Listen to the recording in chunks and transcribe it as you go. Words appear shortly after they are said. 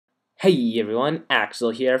Hey everyone, Axel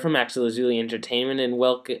here from Axel Entertainment, and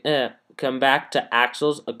welcome back to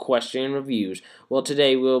Axel's Equestrian Reviews. Well,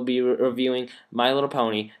 today we'll be reviewing My Little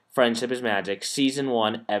Pony: Friendship is Magic, Season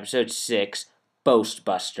 1, Episode 6, Boast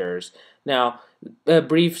Busters. Now, a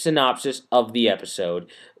brief synopsis of the episode.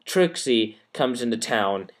 Trixie comes into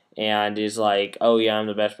town and is like, "Oh yeah, I'm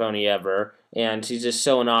the best pony ever." And she's just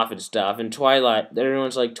showing off and stuff. And Twilight,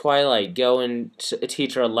 everyone's like, "Twilight, go and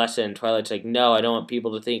teach her a lesson." Twilight's like, "No, I don't want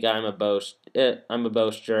people to think I'm a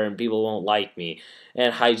boaster, and people won't like me."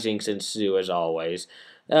 And hijinks ensue as always.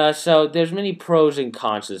 So there's many pros and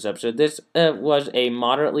cons to this episode. This was a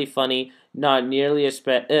moderately funny, not nearly as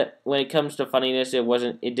when it comes to funniness,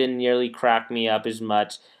 it didn't nearly crack me up as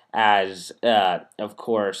much as, of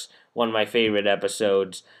course, one of my favorite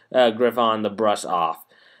episodes, Griffon the Brush Off.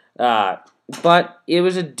 But it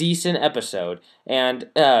was a decent episode, and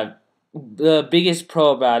the biggest pro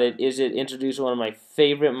about it is it introduced one of my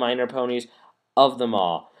favorite minor ponies of them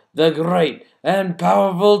all, the great and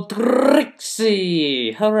powerful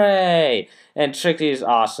Trixie! Hooray! And Trixie is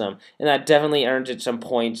awesome, and that definitely earns it some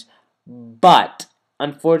points, but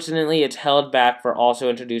unfortunately it's held back for also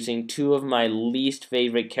introducing two of my least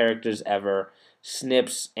favorite characters ever,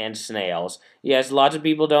 Snips and Snails. Yes, lots of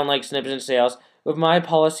people don't like Snips and Snails. With my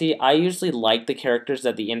policy, I usually like the characters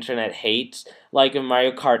that the internet hates. Like in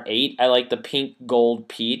Mario Kart 8, I like the pink gold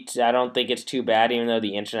Pete. I don't think it's too bad, even though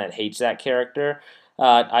the internet hates that character.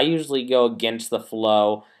 I usually go against the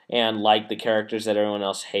flow and like the characters that everyone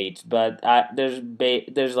else hates. But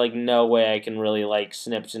there's like no way I can really like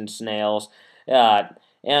Snips and Snails.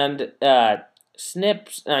 And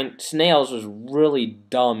Snails was really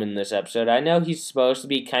dumb in this episode. I know he's supposed to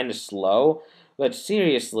be kind of slow, but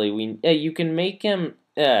seriously, you can make him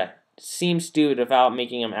seem stupid without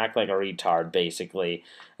making him act like a retard, basically.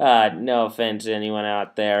 No offense to anyone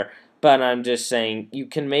out there, but I'm just saying, you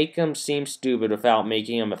can make him seem stupid without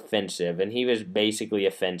making him offensive, and he was basically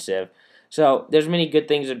offensive. So, there's many good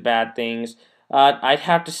things and bad things. I'd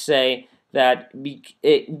have to say that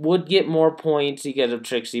it would get more points because of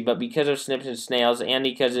Trixie, but because of Snips and Snails, and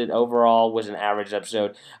because it overall was an average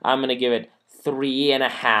episode, I'm going to give it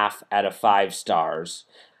 3.5 out of 5 stars.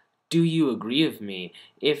 Do you agree with me?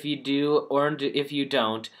 If you do, or if you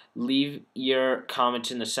don't, leave your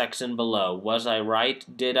comments in the section below. Was I right?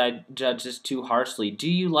 Did I judge this too harshly? Do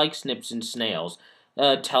you like Snips and Snails?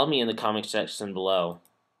 Tell me in the comment section below.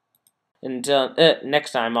 Until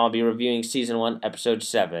next time, I'll be reviewing Season 1, Episode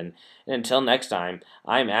 7. And until next time,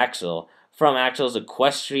 I'm Axel from Axel's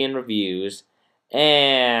Equestrian Reviews,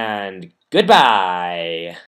 and goodbye!